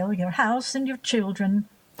 Mrs. Hale. Your house and your children.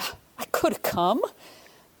 I could have come.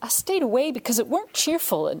 I stayed away because it weren't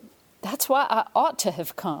cheerful, and that's why I ought to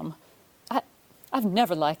have come. I've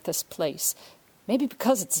never liked this place. Maybe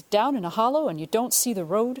because it's down in a hollow and you don't see the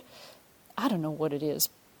road. I don't know what it is,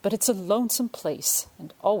 but it's a lonesome place,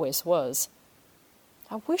 and always was.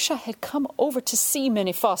 I wish I had come over to see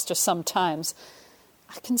Minnie Foster sometimes.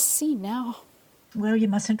 I can see now. Well, you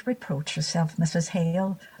mustn't reproach yourself, Mrs.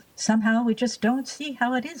 Hale. Somehow we just don't see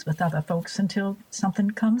how it is with other folks until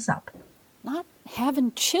something comes up. Not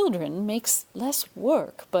having children makes less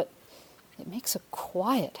work, but it makes a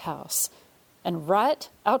quiet house. And Wright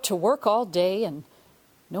out to work all day and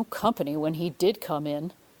no company when he did come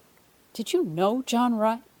in. Did you know John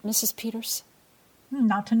Wright, Mrs. Peters?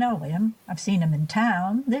 Not to know him. I've seen him in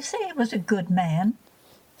town. They say he was a good man.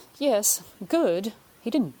 Yes, good.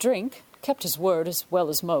 He didn't drink, kept his word as well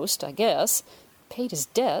as most, I guess, paid his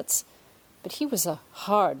debts. But he was a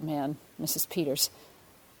hard man, Mrs. Peters.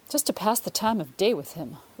 Just to pass the time of day with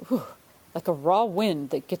him, like a raw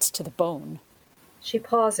wind that gets to the bone. She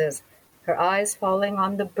pauses, her eyes falling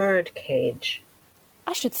on the bird cage.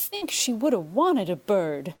 I should think she would have wanted a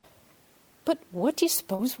bird. But what do you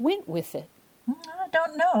suppose went with it? I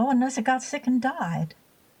don't know, unless it got sick and died.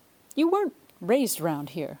 You weren't raised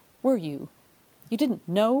round here, were you? You didn't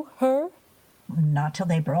know her? Not till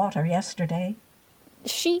they brought her yesterday.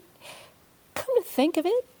 Come to think of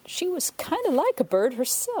it, she was kind of like a bird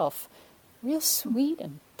herself. Real sweet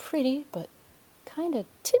and pretty, but kind of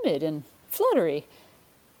timid and fluttery.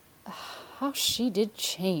 How she did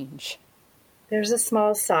change. There's a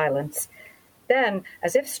small silence. Then,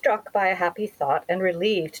 as if struck by a happy thought and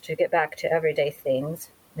relieved to get back to everyday things,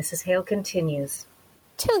 Mrs. Hale continues.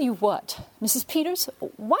 Tell you what, Mrs. Peters,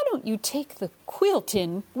 why don't you take the quilt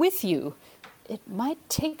in with you? It might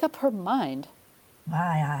take up her mind.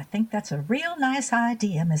 Why, I think that's a real nice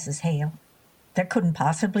idea, Mrs. Hale. There couldn't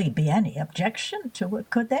possibly be any objection to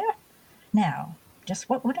it, could there? Now, just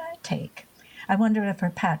what would I take? I wonder if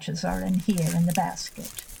her patches are in here in the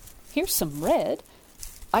basket. Here's some red.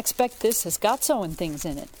 I expect this has got sewing things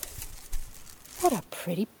in it. What a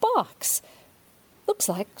pretty box. Looks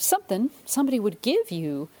like something somebody would give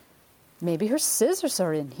you. Maybe her scissors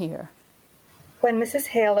are in here. When Mrs.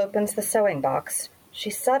 Hale opens the sewing box, she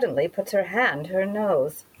suddenly puts her hand to her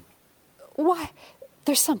nose. Why,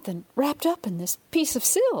 there's something wrapped up in this piece of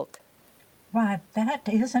silk. Why, that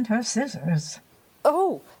isn't her scissors.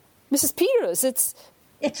 Oh, Mrs. Peters,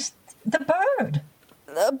 it's the bird.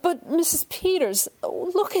 But, Mrs. Peters,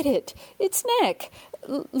 look at it. Its neck.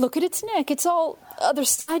 Look at its neck. It's all other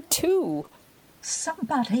side, too.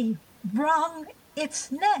 Somebody wrung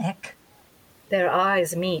its neck. Their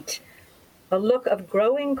eyes meet. A look of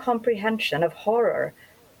growing comprehension, of horror.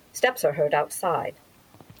 Steps are heard outside.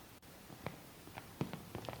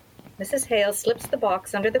 Mrs. Hale slips the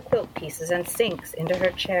box under the quilt pieces and sinks into her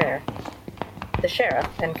chair. The sheriff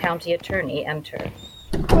and county attorney enter.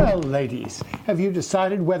 Well, ladies, have you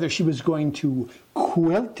decided whether she was going to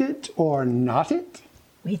quilt it or knot it?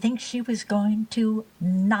 We think she was going to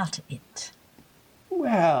knot it.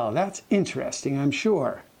 Well, that's interesting, I'm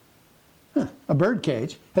sure. A bird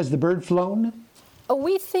cage. Has the bird flown?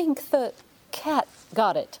 We think the cat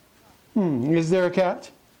got it. Is there a cat?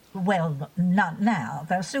 Well, not now.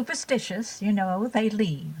 They're superstitious, you know. They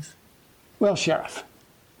leave. Well, Sheriff,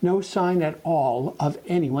 no sign at all of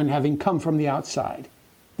anyone having come from the outside.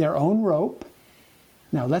 Their own rope.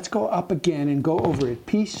 Now let's go up again and go over it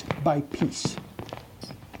piece by piece.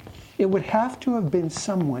 It would have to have been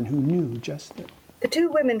someone who knew just that. The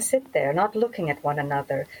two women sit there, not looking at one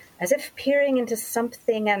another, as if peering into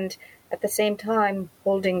something and, at the same time,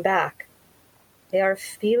 holding back. They are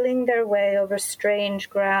feeling their way over strange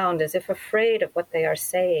ground, as if afraid of what they are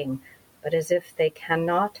saying, but as if they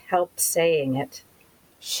cannot help saying it.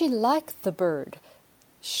 She liked the bird.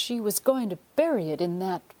 She was going to bury it in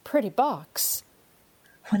that pretty box.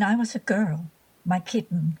 When I was a girl, my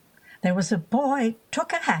kitten, there was a boy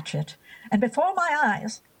took a hatchet, and before my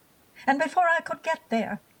eyes, and before I could get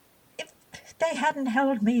there, if they hadn't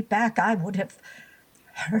held me back, I would have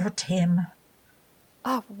hurt him.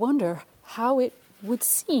 I wonder how it would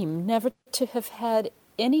seem never to have had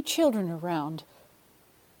any children around.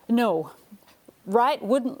 No, Wright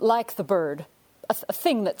wouldn't like the bird. A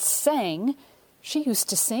thing that sang. She used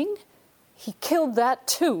to sing. He killed that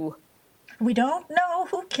too. We don't know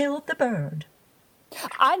who killed the bird.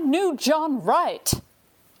 I knew John Wright.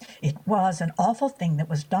 It was an awful thing that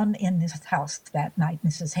was done in this house that night,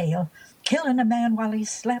 Mrs. Hale. Killing a man while he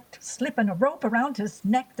slept, slipping a rope around his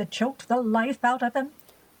neck that choked the life out of him.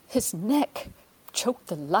 His neck choked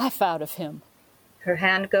the life out of him. Her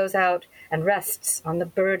hand goes out and rests on the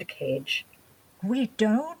bird cage. We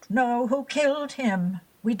don't know who killed him.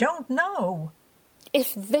 We don't know.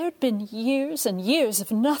 If there'd been years and years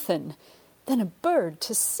of nothing, then a bird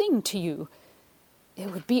to sing to you,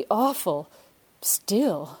 it would be awful.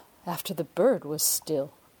 Still, after the bird was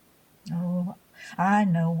still. Oh, I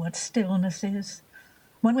know what stillness is.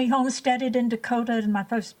 When we homesteaded in Dakota and my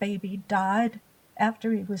first baby died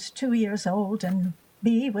after he was 2 years old, and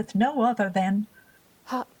me with no other then.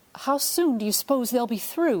 How soon do you suppose they'll be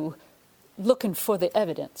through looking for the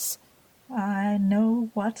evidence? I know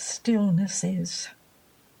what stillness is.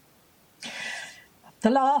 The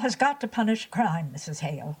law has got to punish crime, Mrs.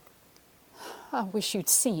 Hale. I wish you'd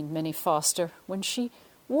seen Minnie Foster when she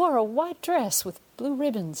wore a white dress with blue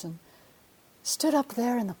ribbons and stood up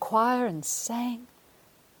there in the choir and sang.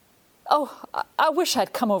 Oh, I wish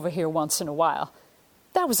I'd come over here once in a while.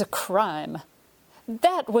 That was a crime.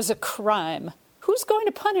 That was a crime. Who's going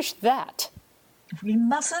to punish that? We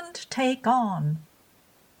mustn't take on.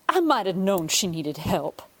 I might have known she needed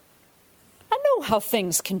help. I know how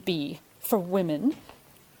things can be for women.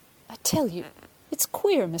 I tell you, it's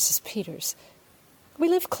queer, Mrs. Peters. We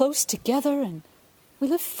live close together and we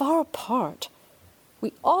live far apart.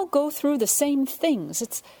 We all go through the same things.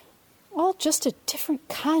 It's all just a different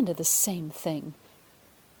kind of the same thing.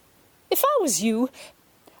 If I was you,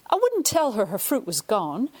 I wouldn't tell her fruit was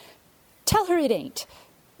gone. Tell her it ain't.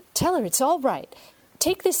 Tell her it's all right.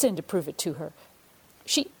 Take this in to prove it to her.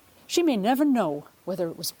 She may never know whether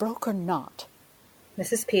it was broke or not.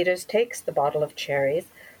 Mrs. Peters takes the bottle of cherries,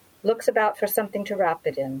 looks about for something to wrap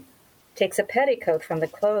it in, takes a petticoat from the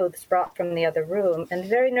clothes brought from the other room, and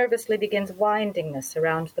very nervously begins winding this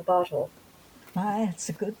around the bottle. My, it's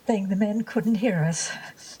a good thing the men couldn't hear us.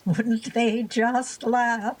 Wouldn't they just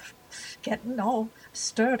laugh? Getting all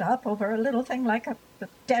stirred up over a little thing like a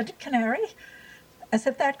dead canary? As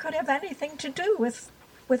if that could have anything to do with...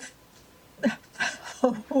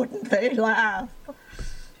 Wouldn't they laugh?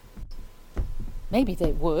 Maybe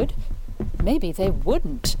they would. Maybe they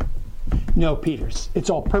wouldn't. No, Peters, it's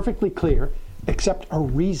all perfectly clear, except a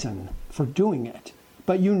reason for doing it.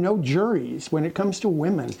 But you know juries, when it comes to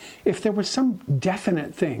women, if there was some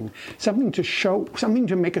definite thing, something to show, something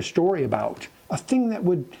to make a story about, a thing that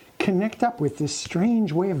would connect up with this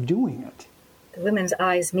strange way of doing it. The women's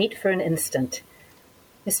eyes meet for an instant.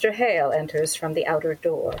 Mr. Hale enters from the outer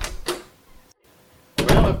door.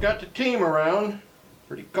 Well, I've got the team around.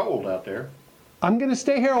 Pretty cold out there. I'm going to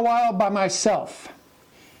stay here a while by myself.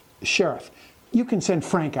 Sheriff, you can send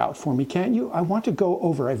Frank out for me, can't you? I want to go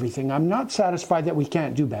over everything. I'm not satisfied that we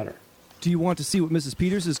can't do better. Do you want to see what Mrs.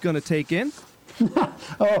 Peters is going to take in?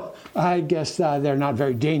 Oh, I guess they're not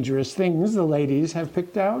very dangerous things the ladies have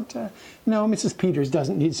picked out. No, Mrs. Peters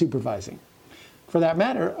doesn't need supervising. For that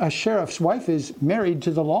matter, a sheriff's wife is married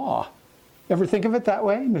to the law. Ever think of it that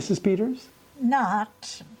way, Mrs. Peters?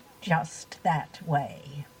 Not just that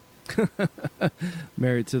way.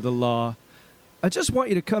 Married to the law. I just want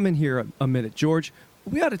you to come in here a minute, George.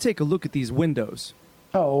 We ought to take a look at these windows.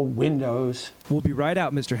 Oh, windows. We'll be right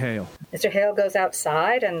out, Mr. Hale. Mr. Hale goes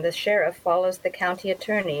outside, and the sheriff follows the county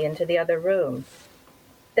attorney into the other room.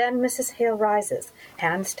 Then Mrs. Hale rises,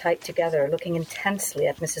 hands tight together, looking intensely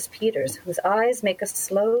at Mrs. Peters, whose eyes make a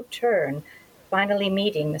slow turn, finally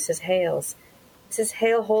meeting Mrs. Hale's. Mrs.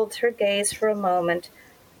 Hale holds her gaze for a moment,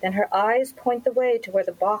 then her eyes point the way to where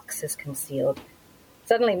the box is concealed.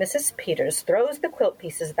 Suddenly, Mrs. Peters throws the quilt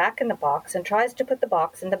pieces back in the box and tries to put the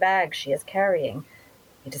box in the bag she is carrying.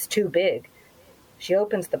 It is too big. She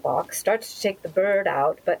opens the box, starts to take the bird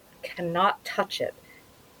out, but cannot touch it.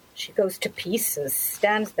 She goes to pieces,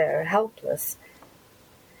 stands there helpless.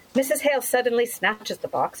 Mrs. Hale suddenly snatches the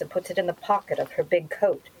box and puts it in the pocket of her big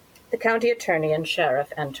coat. The county attorney and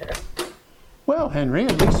sheriff enter. Well, Henry,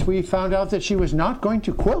 at least we found out that she was not going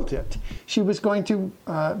to quilt it. She was going to,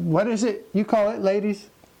 what is it you call it,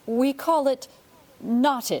 ladies? We call it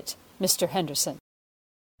Not It, Mr. Henderson.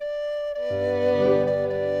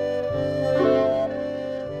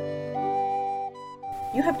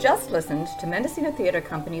 You have just listened to Mendocino Theatre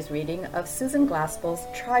Company's reading of Susan Glaspell's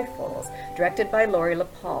Trifles, directed by Laurie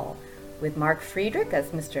LaPaul, with Mark Friedrich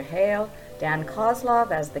as Mr. Hale, Dan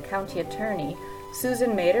Kozlov as the county attorney,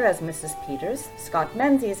 Susan Mader as Mrs. Peters, Scott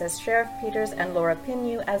Menzies as Sheriff Peters, and Laura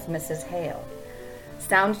Pinu as Mrs. Hale.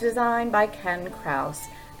 Sound design by Ken Krause,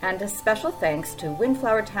 and a special thanks to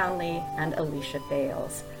Windflower Townley and Alicia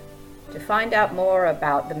Bales. To find out more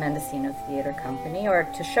about the Mendocino Theatre Company or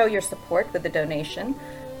to show your support with a donation,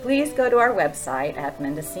 please go to our website at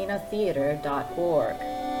mendocinotheater.org.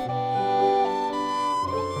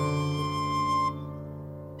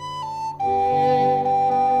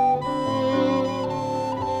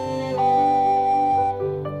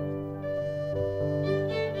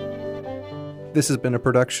 This has been a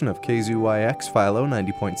production of KZYX Philo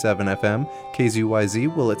 90.7 FM,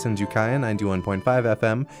 KZYZ Willits Ukiah 91.5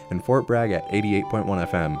 FM, and Fort Bragg at 88.1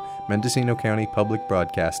 FM, Mendocino County Public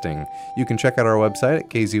Broadcasting. You can check out our website at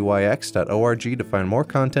kzyx.org to find more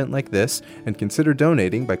content like this, and consider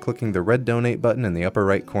donating by clicking the red donate button in the upper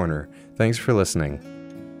right corner. Thanks for listening.